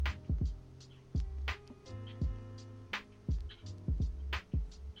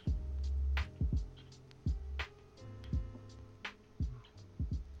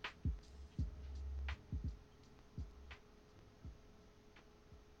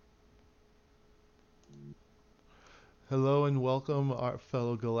Hello and welcome, our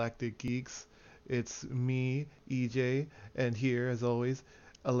fellow galactic geeks. It's me, EJ, and here, as always,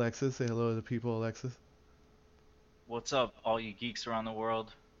 Alexis. Say hello to the people, Alexis. What's up, all you geeks around the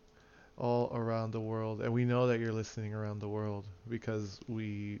world? All around the world, and we know that you're listening around the world because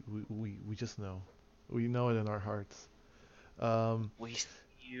we just know. We know it in our hearts. Um, We see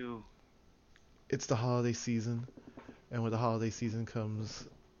you. it's the holiday season, and with the holiday season comes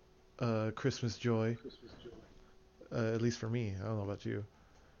Christmas joy. At least for me. I don't know about you.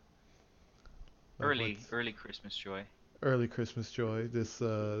 Like Early, what's early Christmas joy. early Christmas joy. This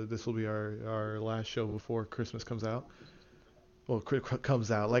will be our last show before Christmas comes out. Well,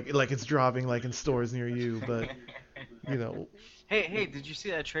 comes out like it's dropping like in stores near you, but you know, Hey, did you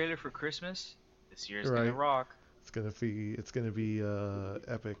see that trailer for Christmas? This year's gonna right? rock. It's gonna be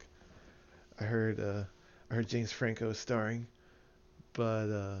epic. I heard uh, I heard James Franco is starring,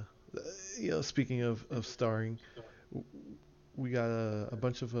 but speaking of starring, we got a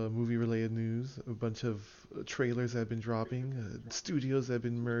bunch of movie related news, a bunch of trailers that have been dropping, studios that have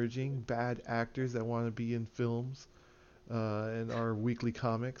been merging, bad actors that want to be in films, and our weekly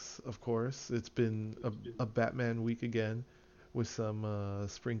comics, of course. It's been a Batman week again with some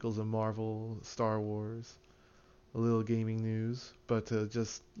sprinkles of Marvel, Star Wars, a little gaming news. But to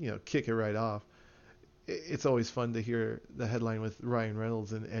just, kick it right off, it's always fun to hear the headline with Ryan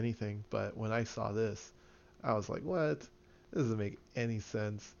Reynolds in anything. But when I saw this, I was like, what? This doesn't make any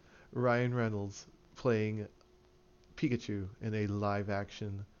sense. Ryan Reynolds playing Pikachu in a live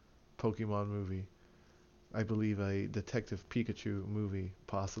action Pokemon movie. I believe a Detective Pikachu movie,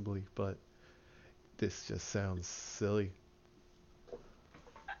 possibly, but this just sounds silly.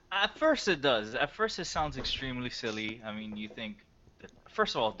 At first it does. At first it sounds extremely silly. I mean, you think that,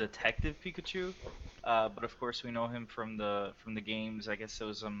 first of all, Detective Pikachu, but of course we know him from the games. I guess there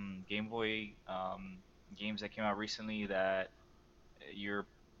was some Game Boy games that came out recently that you're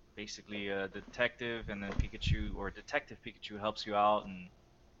basically a detective, and then Pikachu or Detective Pikachu helps you out and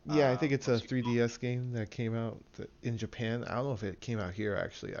Yeah, I think it's a lets you 3DS game that came out in Japan. I don't know if it came out here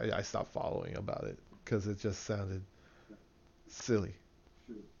actually. I stopped following about it because it just sounded silly.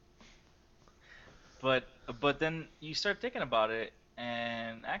 But but then you start thinking about it,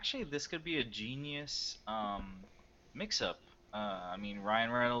 and actually this could be a genius mix-up. I mean,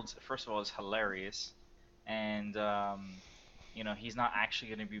 Ryan Reynolds, first of all, is hilarious, and he's not actually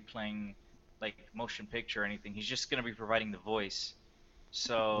going to be playing like motion picture or anything. He's just going to be providing the voice. Uh-huh.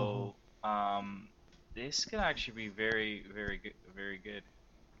 So this could actually be very, very good, very good.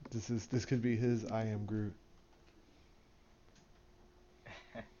 This could be his I am Groot.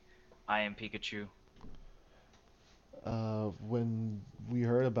 I am Pikachu. When we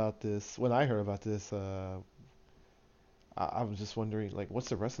heard about this, when I heard about this, I was just wondering, like, what's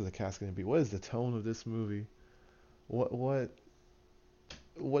the rest of the cast going to be? What is the tone of this movie? What what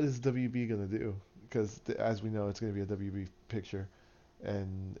what is WB gonna do? Because as we know, it's gonna be a WB picture,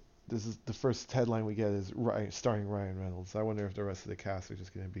 and this is the first headline we get is starring Ryan Reynolds. I wonder if the rest of the cast are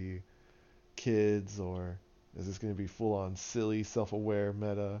just gonna be kids, or is this gonna be full on silly, self-aware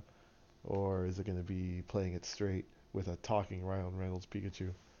meta, or is it gonna be playing it straight with a talking Ryan Reynolds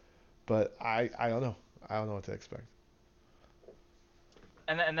Pikachu? But I don't know. I don't know what to expect.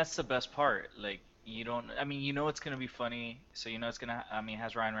 And that's the best part. Like you don't. I mean, you know it's gonna be funny, so you know it's gonna. I mean, it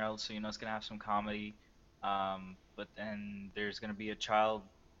has Ryan Reynolds, so you know it's gonna have some comedy. But then there's gonna be a child.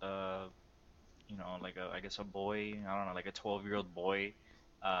 Uh, like I guess a boy. I don't know, like a 12-year-old boy,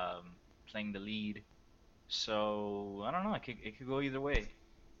 um, playing the lead. So I don't know. It could go either way.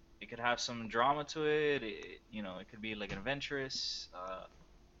 It could have some drama to it. It could be like an adventurous.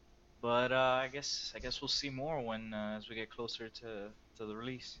 But I guess we'll see more when as we get closer to the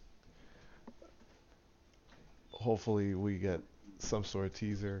release. Hopefully, we get some sort of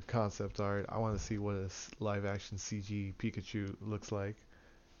teaser, concept art. I want to see what a live action CG Pikachu looks like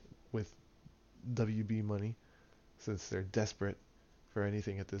with WB money, since they're desperate for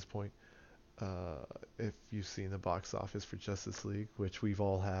anything at this point. Uh, if you've seen the box office for Justice League, which we've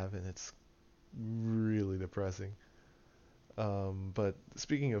all have, and it's really depressing. But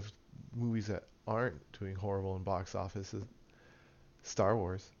speaking of movies that aren't doing horrible in box office, is Star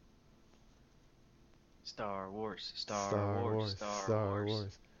Wars. Star Wars, Star Star Wars, Wars. Star Star Wars.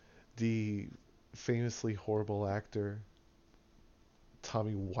 Wars. The famously horrible actor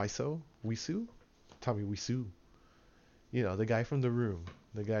Tommy Wiseau, Tommy Wiseau. You know, the guy from The Room,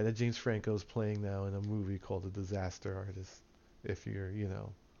 the guy that James Franco's playing now in a movie called The Disaster Artist. If you're,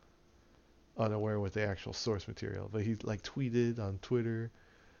 unaware with the actual source material, but he like tweeted on Twitter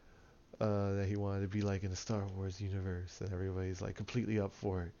that he wanted to be like in the Star Wars universe, and everybody's like completely up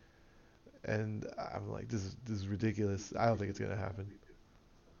for it. and I'm like, this is ridiculous. I don't think it's gonna happen.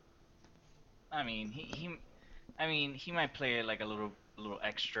 I mean, I mean, he might play like a little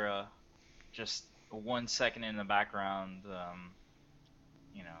extra, just 1 second in the background,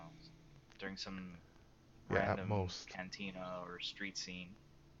 you know, during some Yeah, at random most. cantina or street scene.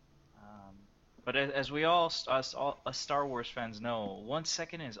 Um, but as we all, us Star Wars fans know, 1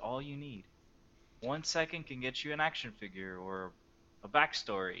 second is all you need. 1 second can get you an action figure or a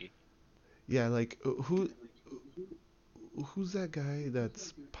backstory. Yeah, like who's that guy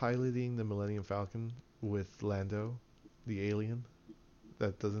that's piloting the Millennium Falcon with Lando, the alien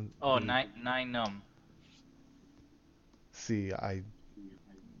that doesn't Oh, really nine see. I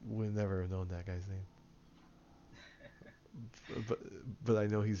would never have known that guy's name, but but I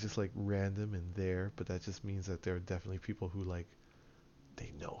know he's just like random and there. But that just means that there are definitely people who like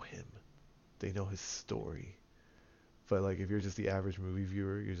they know him, they know his story. But like if you're just the average movie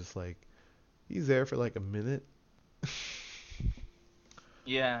viewer, you're just like he's there for like a minute.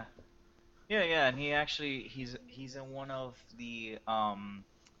 Yeah, yeah, and he actually he's in one of the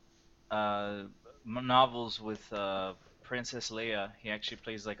uh novels with Princess Leia. He actually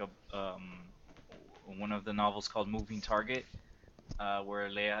plays like a one of the novels called Moving Target, where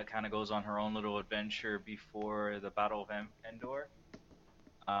Leia kind of goes on her own little adventure before the Battle of Endor.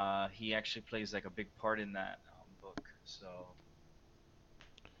 He actually plays like a big part in that book. So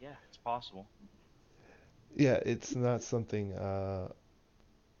yeah, it's possible. Yeah, it's not something.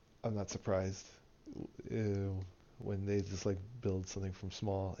 I'm not surprised uh, when they just like build something from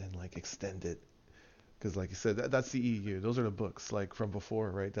small and like extend it. Because like you said, that's the EU. Those are the books like from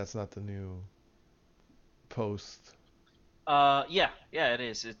before, right? That's not the new post. Yeah, yeah, it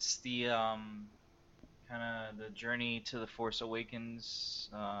is. It's the kind of the Journey to the Force Awakens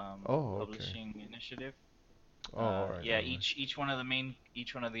Oh, okay. publishing initiative. Oh, all right, Yeah, all right. each one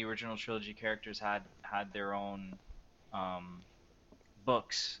of the original trilogy characters had their own um,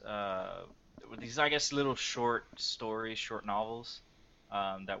 books. These, I guess, little short stories, short novels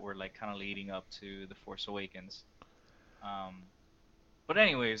that were like kind of leading up to the Force Awakens. Um, but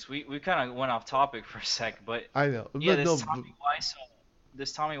anyways, we kind of went off topic for a sec. But I know, yeah, but no, but,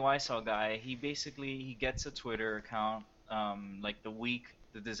 This Tommy Wiseau guy, he gets a Twitter account like the week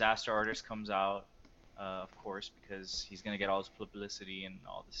the Disaster Artist comes out, of course, because he's gonna get all his publicity and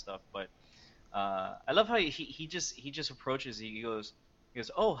all this stuff. But I love how he just approaches. He goes,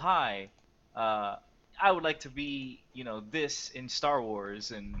 oh hi, uh, I would like to be this in Star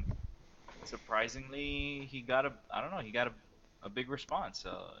Wars, and surprisingly he got a I don't know he got a big response.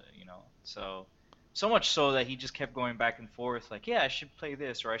 So so much so that he just kept going back and forth like, yeah, I should play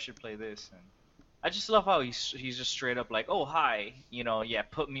this or I should play this. And I just love how he's just straight up like, oh hi, yeah,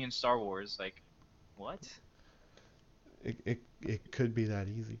 put me in Star Wars. Like, what? it could be that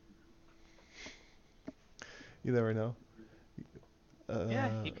easy. You never know.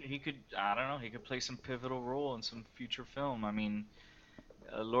 Yeah, Uh, he could I don't know, he could play some pivotal role in some future film. I mean,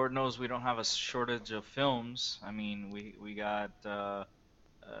 Lord knows we don't have a shortage of films. I mean, we got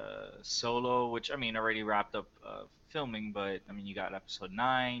Solo, which I mean already wrapped up filming, but I mean you got Episode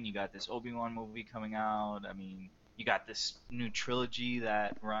 9, you got this Obi-Wan movie coming out. I mean, you got this new trilogy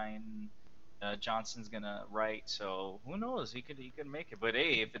that Ryan Johnson's gonna write. So who knows? He could make it. But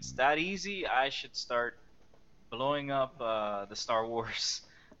hey, if it's that easy, I should start blowing up the Star Wars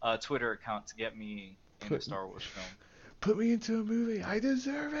Twitter account to get me in a put Star Wars film. put me into a movie. I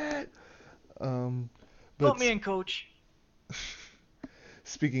deserve it. Um, Put but me in, coach.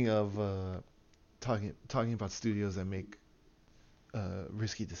 speaking of talking about studios that make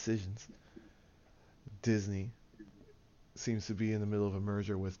risky decisions, Disney seems to be in the middle of a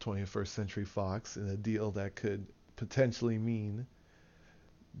merger with 21st Century Fox in a deal that could potentially mean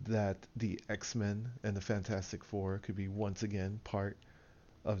that the X-Men and the Fantastic Four could be once again part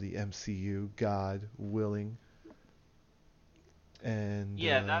of the MCU, God willing. And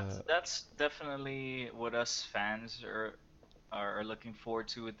Yeah, that's definitely what us fans are looking forward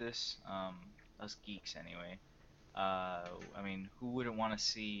to with this. Us geeks anyway. I mean, who wouldn't want to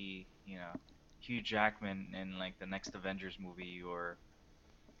see, Hugh Jackman in like the next Avengers movie or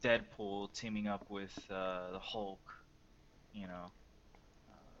Deadpool teaming up with the Hulk, you know?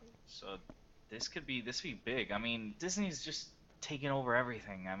 So this could be big. I mean, Disney's just taking over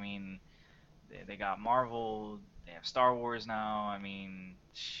everything. I mean, they got Marvel, they have Star Wars now. I mean,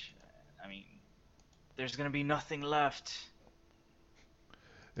 I mean, there's gonna be nothing left.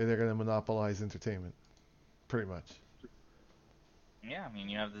 they're going to monopolize entertainment, pretty much. Yeah, I mean,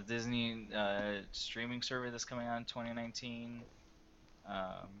 you have the Disney streaming service that's coming out in 2019.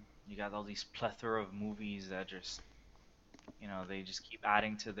 You got all these plethora of movies that just, they just keep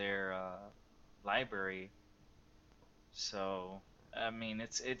adding to their library. So I mean,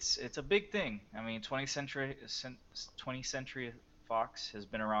 it's a big thing. I mean, 20th Century Fox has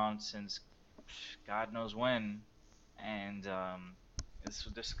been around since God knows when, and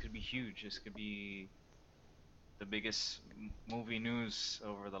this could be huge. This could be the biggest movie news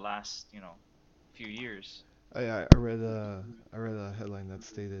over the last, few years. I read a headline that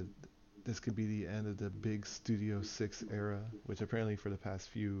stated this could be the end of the big Studio 6 era, which apparently for the past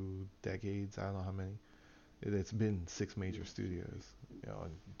few decades, I don't know how many, it's been six major studios,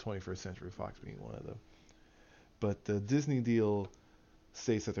 and 21st Century Fox being one of them. But the Disney deal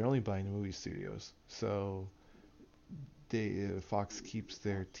states that they're only buying the movie studios, so Fox keeps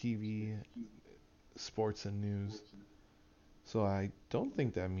their TV, sports, and news. So I don't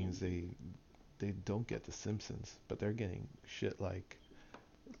think that means they don't get The Simpsons, but they're getting shit like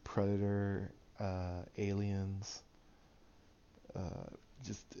Predator, Aliens, uh,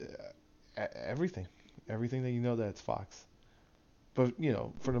 just everything, everything that that's Fox. But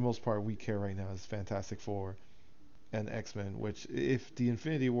for the most part, we care right now is Fantastic Four and X Men. Which, if the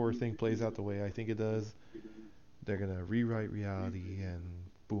Infinity War thing plays out the way I think it does, they're gonna rewrite reality, and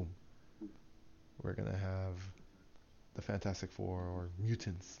boom, we're gonna have the Fantastic Four or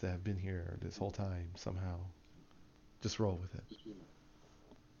mutants that have been here this whole time somehow. Just roll with it.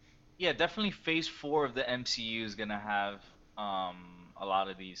 Yeah, definitely Phase 4 of the MCU is gonna have a lot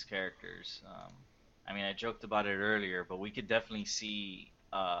of these characters. I mean, I joked about it earlier, but we could definitely see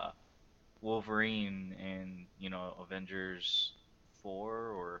Wolverine in, Avengers 4,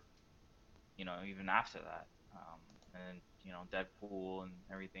 or even after that. And Deadpool and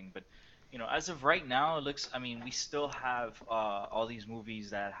everything. But as of right now, it looks. I mean, we still have all these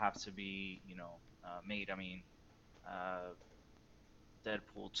movies that have to be, made. I mean, uh,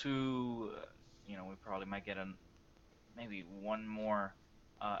 Deadpool 2. We probably might get maybe one more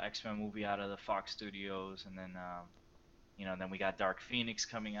X-Men movie out of the Fox Studios, and then then we got Dark Phoenix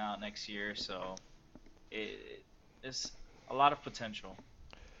coming out next year. So it's a lot of potential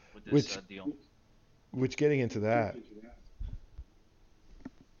with this Which, deal. getting into that,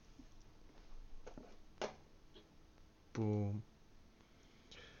 boom.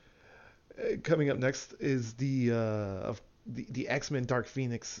 Coming up next is the X Men Dark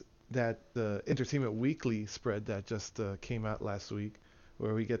Phoenix, that the Entertainment Weekly spread that just came out last week,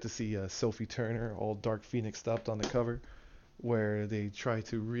 where we get to see Sophie Turner all Dark Phoenix up on the cover, where they try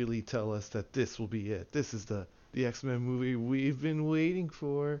to really tell us that this will be it. This is the X Men movie we've been waiting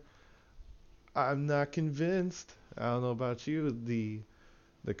for. I'm not convinced. I don't know about you.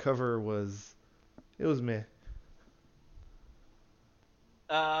 The cover was, it was meh.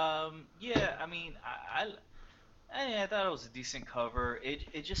 Yeah, I mean, I thought it was a decent cover.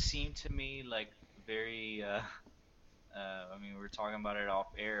 It just seemed to me like very I mean, we were talking about it off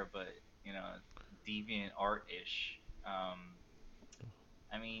air, but you know, deviant art-ish.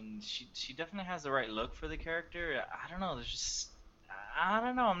 I mean, she definitely has the right look for the character. I don't know. There's just I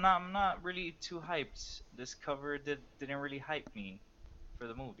don't know. I'm not really too hyped. This cover didn't really hype me for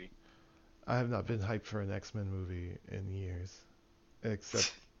the movie. I have not been hyped for an X Men movie in years,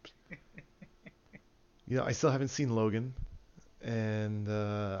 except I still haven't seen Logan, and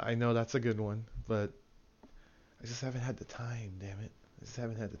I know that's a good one, but I just haven't had the time. Damn it, I just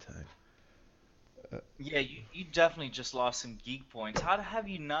haven't had the time. Uh, Yeah, you definitely just lost some geek points. How have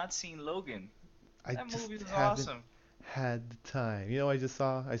you not seen Logan? I That just movie was haven't awesome. had the time. I just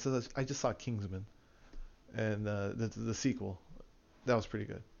saw Kingsman, and the sequel. That was pretty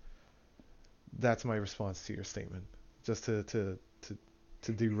good. That's my response to your statement. Just to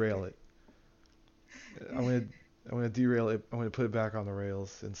derail it. I'm gonna I'm gonna derail it. I'm gonna put it back on the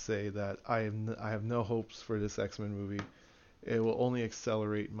rails and say that I have no hopes for this X-Men movie. It will only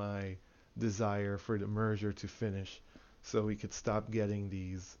accelerate my desire for the merger to finish, so we could stop getting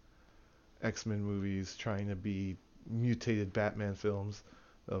these X-Men movies trying to be mutated Batman films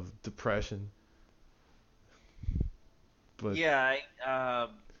of depression. But Yeah,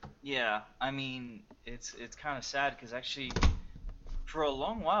 yeah. I mean, it's kind of sad because actually, for a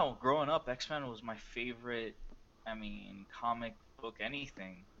long while growing up, X-Men was my favorite. I mean, comic book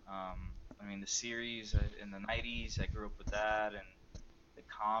anything. I mean, the series in the '90s, I grew up with that, and the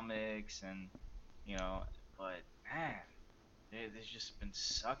comics, and you know, but man, they've just been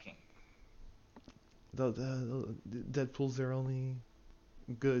sucking. Deadpool's their only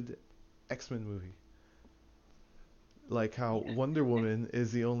good X-Men movie. Like how Yeah, Wonder Woman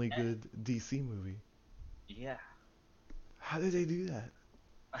is the only good DC movie. yeah. How did they do that?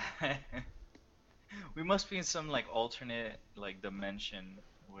 We must be in some like alternate like dimension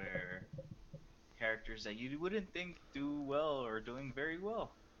where characters that you wouldn't think do well are doing very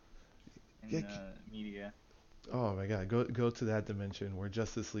well. Yeah, in media. oh my God, go to that dimension where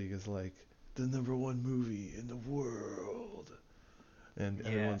Justice League is like the number one movie in the world, and Yeah,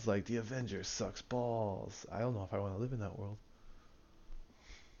 everyone's like the Avengers sucks balls. I don't know if I want to live in that world.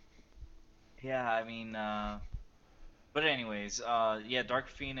 yeah. I mean, but anyways, yeah, Dark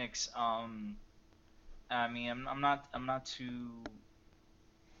Phoenix. I mean, I'm not too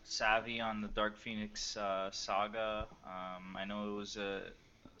savvy on the Dark Phoenix saga. I know it was a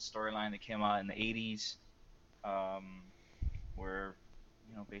storyline that came out in the 80s, um, where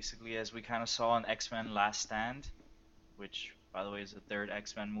basically as we kind of saw in X-Men Last Stand, which by the way is the third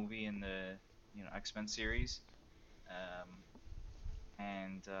X-Men movie in the X-Men series. Um,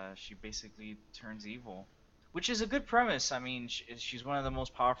 and she basically turns evil, which is a good premise. I mean, she's one of the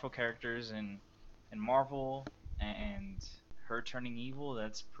most powerful characters in Marvel, and her turning evil,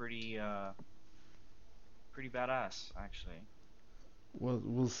 that's pretty badass, actually. Well,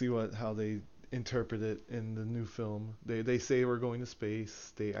 we'll see what how they interpret it in the new film. They say we're going to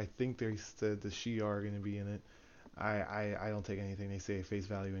space. I think they said the Shi'ar are going to be in it. I don't take anything they say at face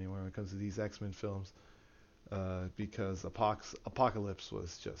value anymore when it comes to these X-Men films. Because Apocalypse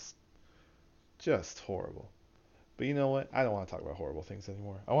was just horrible. But you know what? I don't want to talk about horrible things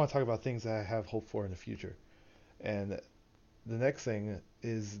anymore. I want to talk about things that I have hope for in the future. And the next thing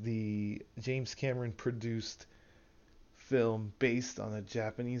is the James Cameron produced film based on a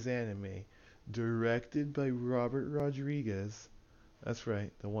Japanese anime directed by Robert Rodriguez. That's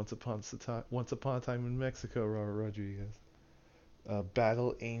right, the Once Upon a Time in Mexico Robert Rodriguez.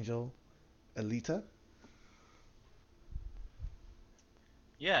 Battle Angel Alita.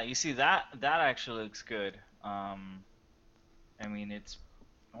 Yeah, you see that actually looks good. I mean, it's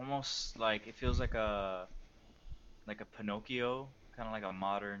almost like it feels like a Pinocchio, kind of like a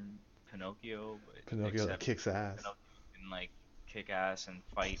modern Pinocchio, but Pinocchio that except kicks ass. Pinocchio can like kick ass and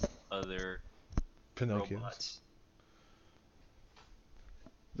fight other Pinocchios. robots.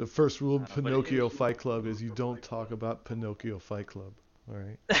 The first rule of But Pinocchio Fight Club is you don't talk about Pinocchio Fight Club. All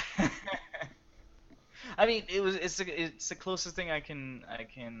right. I mean, it's the closest thing I can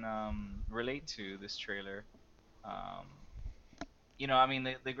relate to this trailer. Um, I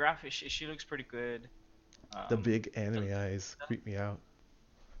mean the graphic she looks pretty good. The Um, big anime eyes creep me out.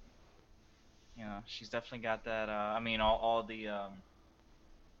 she's definitely got that. I mean, all the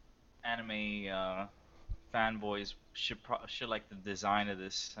anime fanboys should like the design of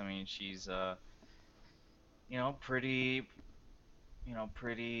this. I mean, she's pretty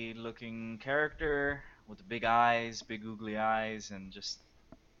pretty looking character with the big eyes, big googly eyes, and just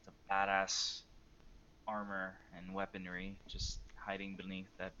the badass armor and weaponry just hiding beneath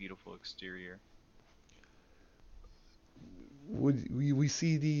that beautiful exterior. Would we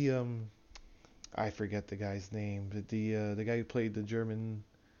see the I forget the guy's name, but the guy who played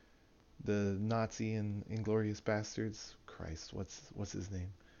the Nazi in Inglorious Bastards. Christ, what's his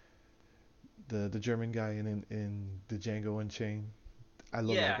name? The German guy in the Django Unchained. I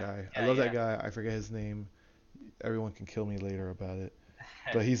love that Yeah, guy. I yeah, love that yeah. guy. I forget his name. Everyone can kill me later about it.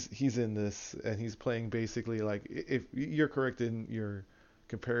 But he's in this and he's playing basically like if you're correct in your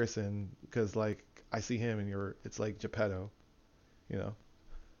comparison because like I see him and you're it's like Geppetto, you know.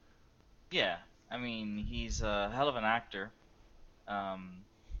 Yeah, I mean, he's a hell of an actor. Um,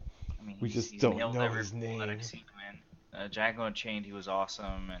 I mean, We he's just he's don't nailed know every his role that I've name. seen him in. Django Unchained, he was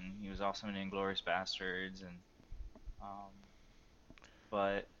awesome, and he was awesome in Inglourious Bastards, and um,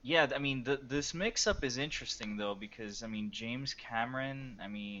 but yeah, I mean, this mix-up is interesting though because I mean, James Cameron, I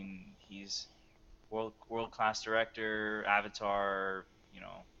mean, he's world-class director, Avatar, you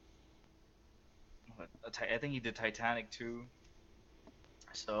know, I think he did Titanic too.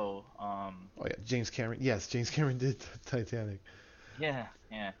 So, Oh yeah, James Cameron. Yes, James Cameron did Titanic. yeah,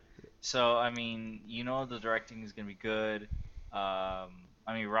 yeah. So, I mean, the directing is gonna be good.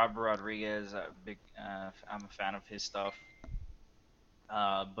 I mean, Robert Rodriguez, I'm a fan of his stuff.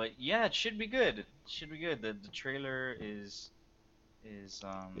 But yeah, it should be good. It should be good. The trailer is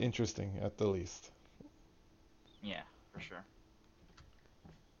Interesting at the least. yeah, for sure.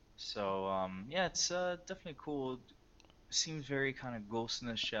 So, yeah, it's definitely cool. Seems very kind of Ghost in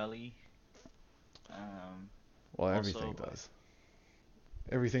the Shelly. Um, Well, everything also, does.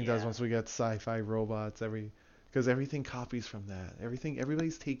 Everything does yeah, once we get sci-fi robots. Because everything copies from that.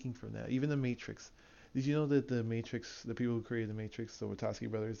 Everybody's taking from that. Even the Matrix. Did you know that the Matrix, the people who created the Matrix, the Wachowski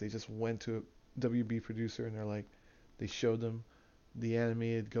brothers, they just went to a WB producer and they're like, they showed them the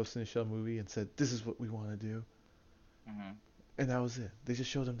animated Ghost in the Shell movie and said, "This is what we want to do," hmm and that was it. They just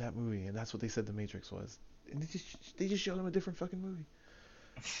showed them that movie, and that's what they said the Matrix was. And they just showed them a different fucking movie.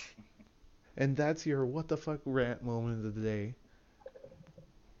 And that's your what the fuck rant moment of the day.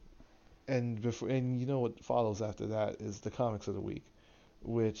 and you know what follows after that is the comics of the week,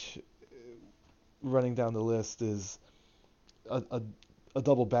 which running down the list is a, a, a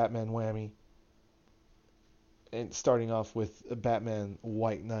double Batman whammy, and starting off with Batman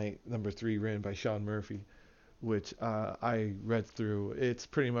White Knight #3 written by Sean Murphy, which I read through. It's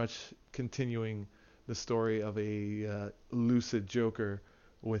pretty much continuing the story of a lucid Joker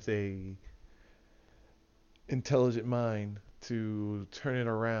with a intelligent mind to turn it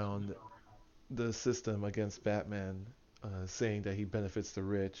around the system against Batman, saying that he benefits the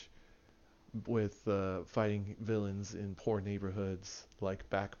rich with fighting villains in poor neighborhoods like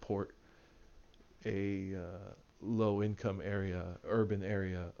Backport, a low income area, urban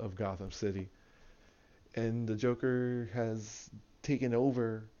area of Gotham City. And the Joker has taken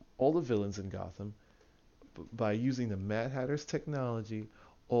over all the villains in Gotham by using the Mad Hatter's technology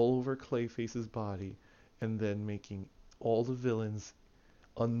all over Clayface's body and then making all the villains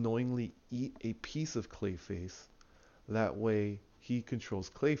unknowingly eat a piece of Clayface. That way, he controls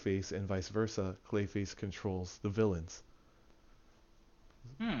Clayface, and vice versa. Clayface controls the villains.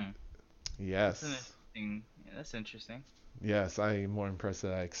 Hmm. That's an Yes. interesting. Yeah, that's interesting. Yes, I'm more impressed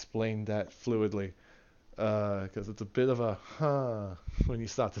that I explained that fluidly. Because it's a bit of a huh when you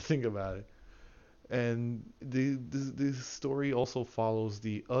start to think about it. And the story also follows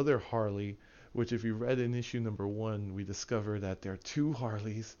the other Harley, which if you read in issue #1, we discover that there are two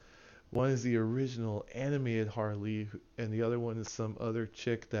Harleys. One is the original animated Harley, and the other one is some other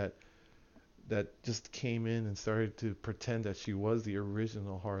chick that just came in and started to pretend that she was the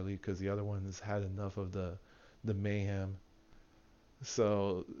original Harley because the other one has had enough of the mayhem.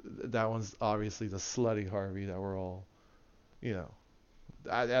 So that one's obviously the slutty Harvey that we're all, you know,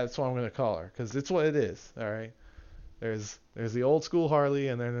 that's what I'm gonna call her because it's what it is. All right. There's the old school Harley,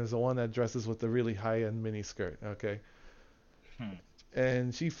 and then there's the one that dresses with the really high end mini skirt. Okay. Hmm.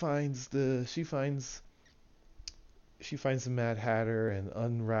 And she finds the Mad Hatter and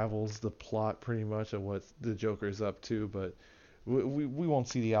unravels the plot pretty much of what the Joker's up to, but we won't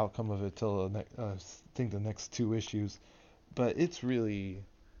see the outcome of it till I think the next two issues. But it's really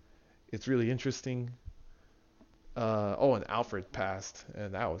interesting. Oh, and Alfred passed,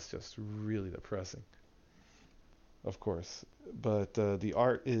 and that was just really depressing, of course. But the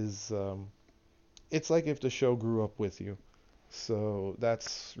art is, it's like if the show grew up with you. So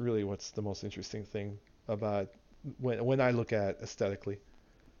that's really what's the most interesting thing about when I look at aesthetically.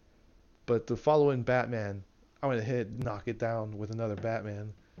 But to follow in Batman, I'm gonna knock it down with another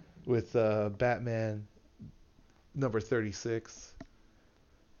Batman, with Batman #36.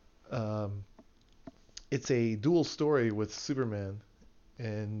 Um, it's a dual story with Superman,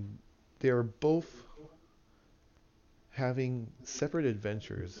 and they're both having separate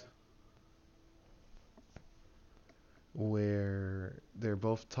adventures where they're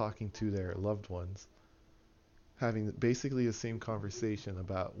both talking to their loved ones, having basically the same conversation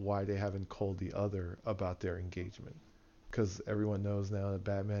about why they haven't called the other about their engagement. Because everyone knows now that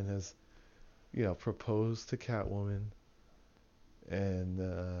Batman has, proposed to Catwoman, and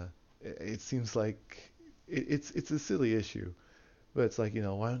it seems like it's a silly issue. But it's like,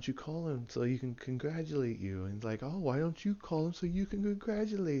 why don't you call him so you can congratulate you? And it's like, oh, why don't you call him so you can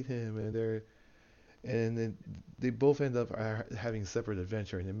congratulate him? And then they both end up having a separate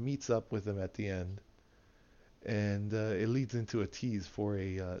adventure, and it meets up with them at the end, and it leads into a tease for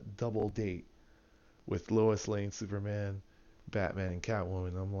a double date with Lois Lane, Superman, Batman, and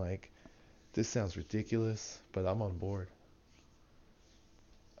Catwoman. I'm like, this sounds ridiculous, but I'm on board.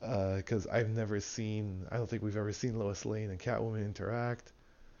 Because I don't think we've ever seen Lois Lane and Catwoman interact.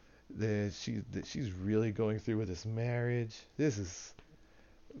 That she's really going through with this marriage. This is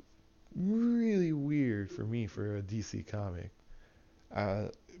really weird for me for a DC comic. Uh,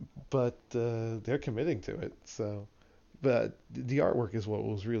 but they're committing to it. So, but the artwork is what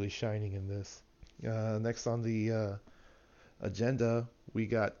was really shining in this. Next on the agenda, we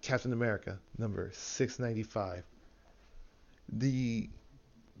got Captain America #695. The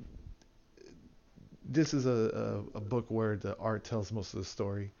This is a book where the art tells most of the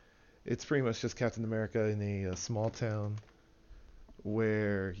story. It's pretty much just Captain America in a small town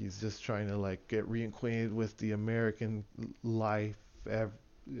where he's just trying to like get reacquainted with the American life,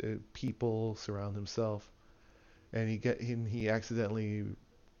 people surround himself, and he accidentally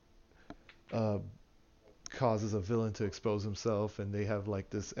uh, causes a villain to expose himself, and they have like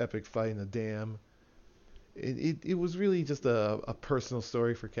this epic fight in a dam. It was really just a personal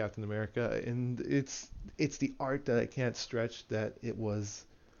story for Captain America, and it's the art that I can't stretch that it was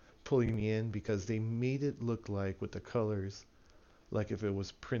pulling me in because they made it look like with the colors like if it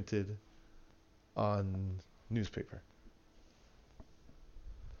was printed on newspaper.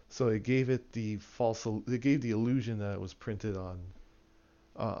 So it gave it the it gave the illusion that it was printed on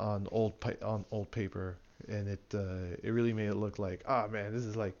on old paper, and it really made it look like, ah man, this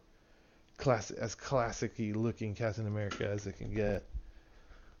is like classic-y looking Captain America as it can get.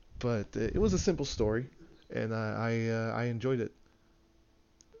 But it was a simple story, and I enjoyed it.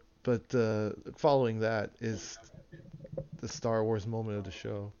 But following that is the Star Wars moment of the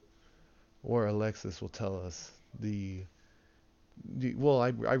show, where Alexis will tell us well, I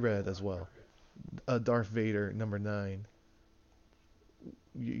read it as well. Darth Vader number 9.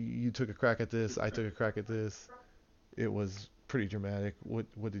 You took a crack at this. I took a crack at this. It was pretty dramatic.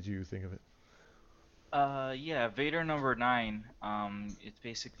 What did you think of it? Yeah, Vader number 9. It's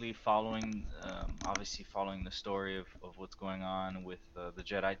basically following, obviously following the story of what's going on with the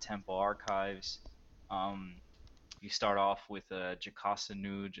Jedi Temple archives. Um, you start off with Jocasta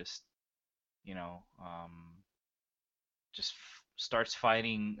Nu, just you know, starts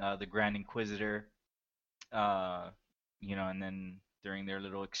fighting the Grand Inquisitor. Uh, and then during their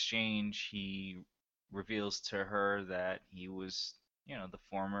little exchange, he reveals to her that he was, the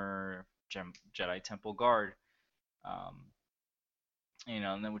former Jedi Temple guard. Um,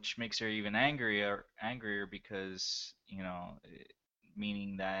 and then which makes her even angrier because,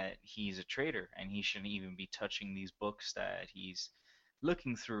 meaning that he's a traitor and he shouldn't even be touching these books that he's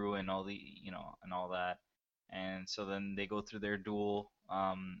looking through and and all that. And so then they go through their duel,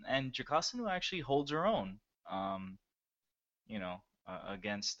 and Jocasta actually holds her own, um,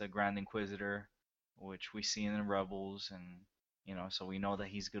 against the Grand Inquisitor, which we see in the Rebels, and so we know that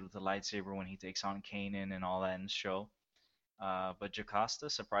he's good with the lightsaber when he takes on Kanan and all that in the show. But Jocasta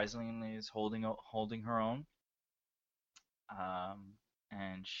surprisingly is holding her own, um,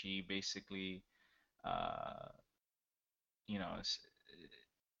 and she basically, uh, you know,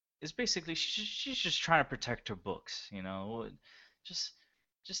 is basically she's just trying to protect her books, just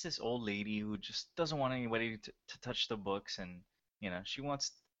just this old lady who just doesn't want anybody to touch the books, and she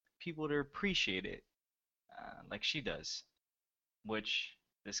wants people to appreciate it, like she does, which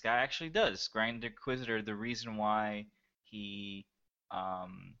this guy actually does. Grand Inquisitor, the reason why he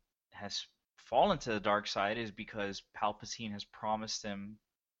um, has fallen to the dark side is because Palpatine has promised him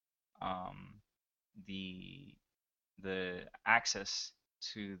um, the the access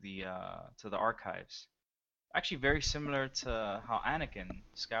to the archives. Actually, very similar to how Anakin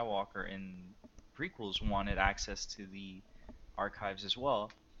Skywalker in prequels wanted access to the archives as well.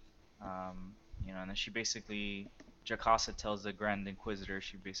 And then Jocasta tells the Grand Inquisitor,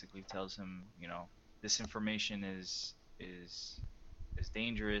 she basically tells him, this information is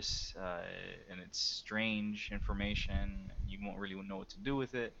dangerous, and it's strange information. You won't really know what to do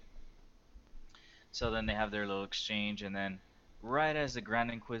with it. So then they have their little exchange, and then right as the Grand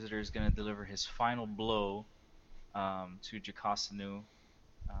Inquisitor is gonna deliver his final blow, to Jocasta Nu,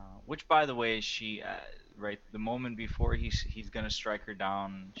 which by the way, she right the moment before he's gonna strike her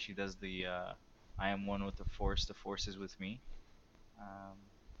down, she does the "I am one with the Force is with me." Um,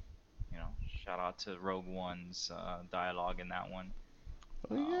 Shout out to Rogue One's dialogue in that one.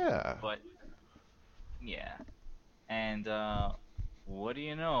 Oh yeah. But yeah, and what do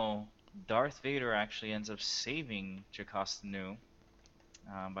you know? Darth Vader actually ends up saving Jocasta Nu,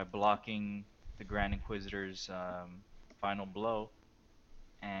 by blocking the Grand Inquisitor's final blow,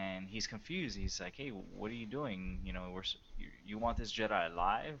 and he's confused. He's like, "Hey, what are you doing? You want this Jedi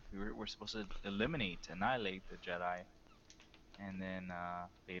alive? We're supposed to annihilate the Jedi." And then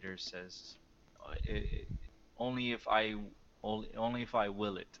Vader says, "Only if only if I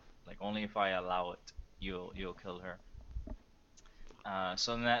will it, like only if I allow it, you'll kill her."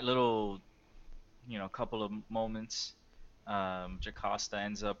 So in that little, couple of moments, Jocasta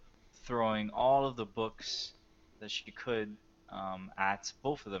ends up throwing all of the books that she could, at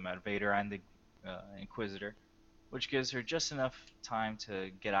both of them, at Vader and the Inquisitor, which gives her just enough time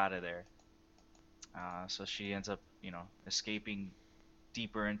to get out of there. So she ends up, escaping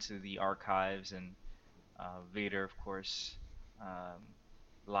deeper into the archives, and Vader, of course, um,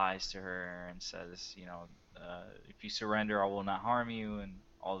 lies to her and says, if you surrender, I will not harm you, and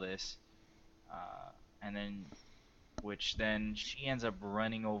all this. And then, which then she ends up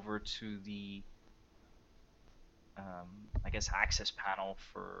running over to the, I guess, access panel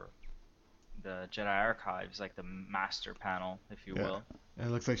for the Jedi Archives, like the master panel, if you Yeah. will. And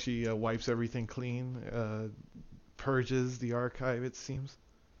it looks like she wipes everything clean, purges the archive. It seems.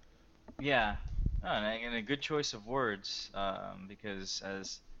 Yeah, and a good choice of words, because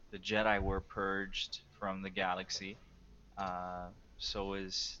as the Jedi were purged from the galaxy, uh, so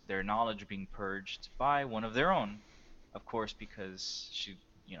is their knowledge being purged by one of their own, of course, because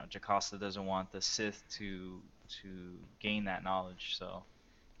Jocasta doesn't want the Sith to gain that knowledge. So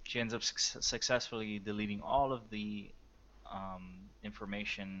she ends up successfully deleting all of the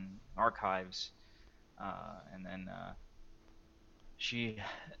information archives, and then she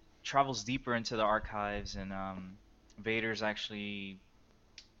travels deeper into the archives, and Vader's actually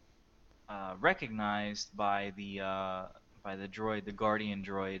recognized by the droid, the guardian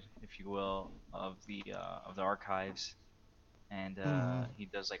droid, if you will, of the archives, and Hmm. he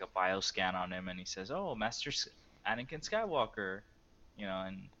does like a bioscan on him, and he says, "Oh, Anakin Skywalker,"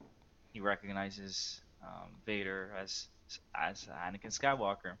 and he recognizes Vader as Anakin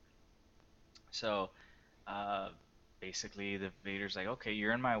Skywalker. So uh, basically, the Vader's like, "Okay,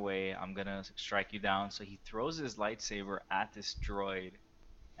 you're in my way. I'm gonna strike you down." So he throws his lightsaber at this droid,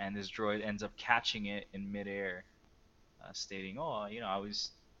 and this droid ends up catching it in midair, stating, "Oh, I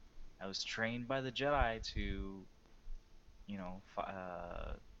was trained by the Jedi to,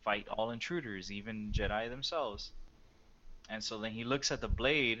 fight all intruders, even Jedi themselves." And so then he looks at the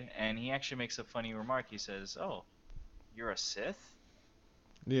blade, and he actually makes a funny remark. He says, "Oh, you're a Sith?"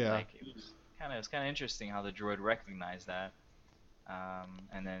 Yeah. Like it's kind of interesting how the droid recognized that.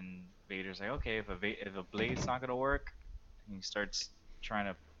 And then Vader's like, "Okay, if a blade's not gonna work," and he starts trying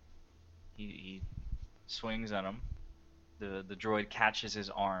to he swings at him. The droid catches his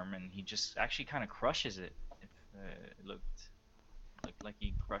arm, and he just actually kind of crushes it. If it looked like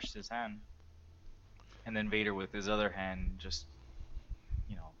he crushed his hand, and then Vader with his other hand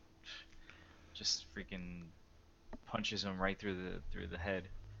you know just freaking punches him right through the head,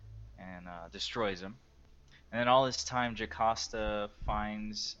 and destroys him. And then all this time, Jocasta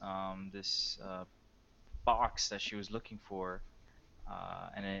finds this box that she was looking for,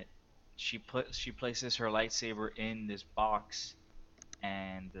 and she places her lightsaber in this box,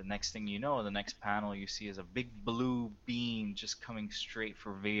 and the next thing you know, the next panel you see is a big blue beam just coming straight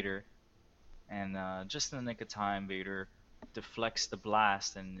for Vader, and just in the nick of time, Vader deflects the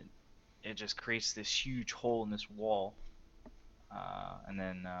blast, and it just creates this huge hole in this wall. And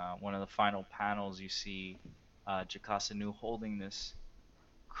then one of the final panels, you see Jocasta Nu holding this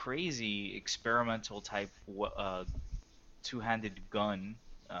crazy experimental type two-handed gun,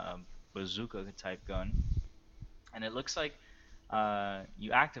 uh, bazooka type gun, and it looks like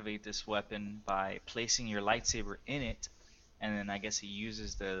you activate this weapon by placing your lightsaber in it, and then I guess he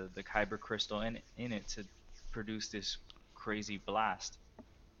uses the kyber crystal in it to produce this crazy blast.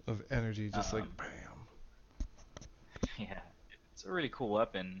 Of energy, just like Um, bam. yeah, it's a really cool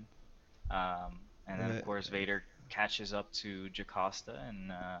weapon. And And then of it, course Vader catches up to Jocasta,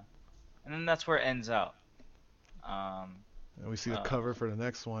 and then that's where it ends out. Um, and we see the uh, cover for the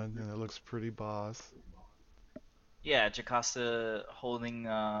next one, and it looks pretty boss. yeah, Jocasta holding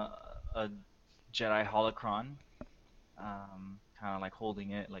a Jedi holocron, kind of like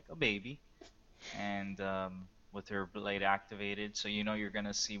holding it like a baby, and with her blade activated. So you're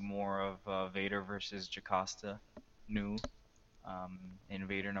gonna see more of Vader versus Jocasta Nu in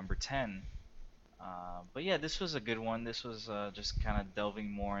Vader number 10. But yeah, this was a good one. This was just kind of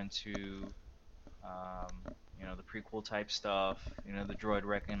delving more into the prequel type stuff. The droid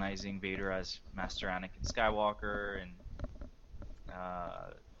recognizing Vader as Master Anakin Skywalker, and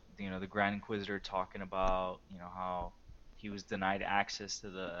uh, the Grand Inquisitor talking about how he was denied access to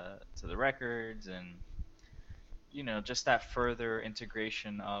the records, and just that further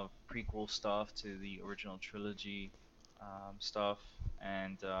integration of prequel stuff to the original trilogy stuff,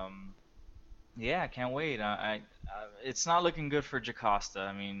 and yeah, I can't wait. It's not looking good for Jocasta.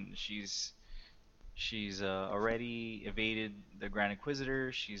 I mean, she's already evaded the Grand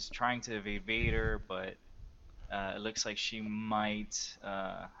Inquisitor. She's trying to evade Vader, but it looks like she might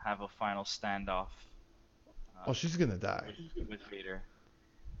have a final standoff Oh, uh, she's gonna die. with Vader.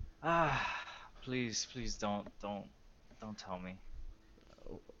 Ah, please don't tell me.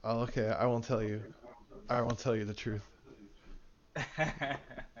 Oh, okay, I won't tell you. I won't tell you the truth.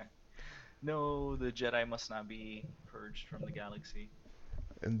 No, the Jedi must not be purged from the galaxy.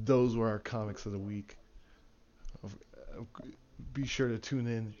 And those were our comics of the week. Be sure to tune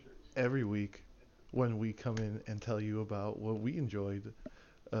in every week when we come in and tell you about what we enjoyed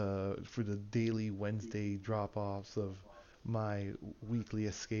for the daily Wednesday drop offs of my weekly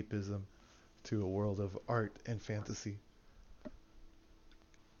escapism to a world of art and fantasy.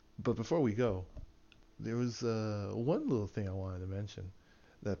 But before we go, there was one little thing I wanted to mention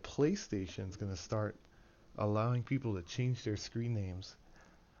that PlayStation's going to start allowing people to change their screen names.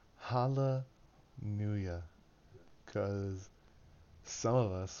 Hallelujah. Because some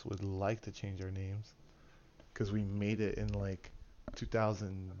of us would like to change our names because we made it in like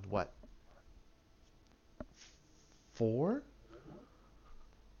 2000 what 4?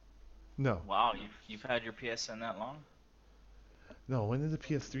 No, Wow, you've had your PSN that long? No, when did the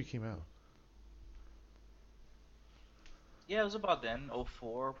PS3 came out? Yeah, it was about then,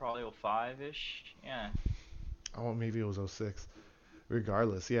 '04, probably '05 ish. Yeah. Oh, maybe it was '06.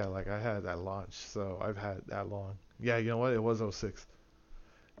 Regardless, yeah, like I had that launch, so I've had that long. Yeah, you know what? It was '06.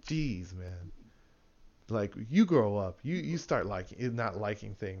 Jeez, man. Like you grow up, you start liking not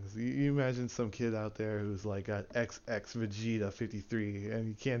liking things. You imagine some kid out there who's like got XX Vegeta 53 and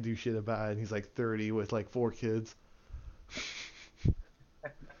he can't do shit about it and he's like 30 with like four kids.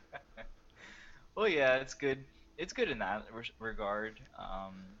 Well, yeah, it's good. It's good in that regard.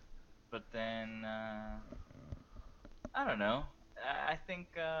 But then I don't know. I think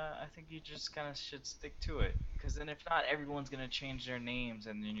you just kind of should stick to it, because then if not, everyone's gonna change their names,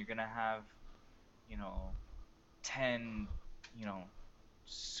 and then you're gonna have, you know, 10, you know,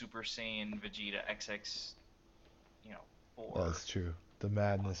 Super Saiyan Vegeta XX, you know, That's 4 true. The out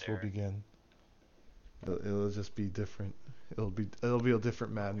madness will there. begin. It'll just be different. It'll be a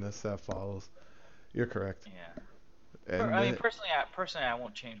different madness that follows. You're correct. Yeah. And I mean, then personally, I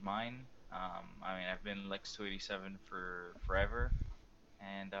won't change mine. I mean, I've been Lex 287 for forever,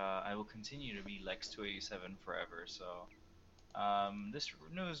 and I will continue to be Lex 287 forever. So, this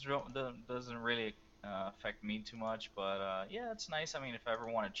news doesn't really affect me too much, but yeah, it's nice. I mean, if I ever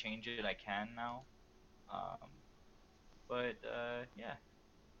want to change it, I can now. Um, but yeah,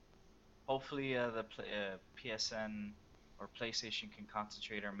 hopefully PSN or PlayStation can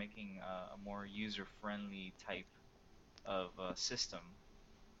concentrate on making a more user-friendly type of system.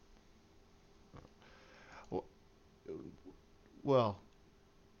 well,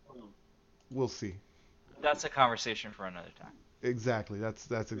 we'll see. That's a conversation for another time. Exactly.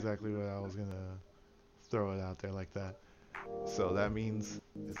 That's exactly what I was gonna throw it out there like that. So that means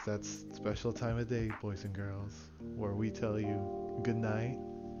it's that special time of day, boys and girls, where we tell you good night.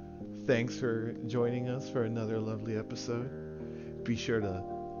 Thanks for joining us for another lovely episode. Be sure to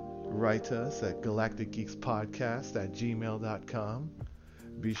write to us at galacticgeekspodcast@gmail.com.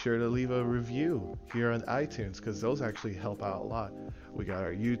 Be sure to leave a review here on iTunes because those actually help out a lot. We got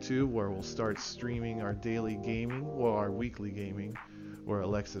our YouTube where we'll start streaming our daily gaming, well, our weekly gaming, where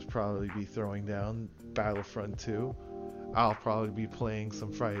Alexa's probably be throwing down Battlefront 2. I'll probably be playing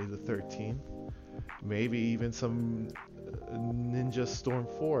some Friday the 13th, maybe even some Ninja Storm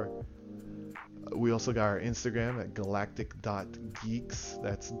 4. We also got our Instagram at galactic.geeks.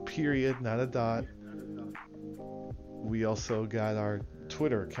 That's period, not a dot. We also got our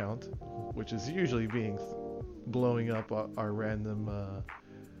Twitter account, which is usually being blowing up our random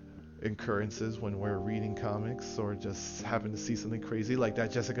occurrences when we're reading comics or just happen to see something crazy like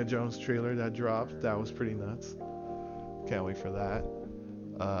that Jessica Jones trailer that dropped. That was pretty nuts. Can't wait for that.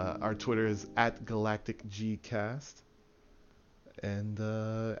 Our Twitter is at GalacticGcast. And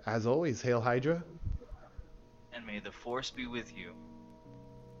as always, Hail Hydra. And may the force be with you.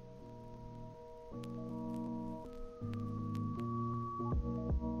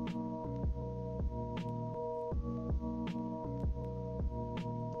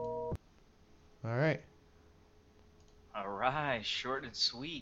 All right. All right, short and sweet.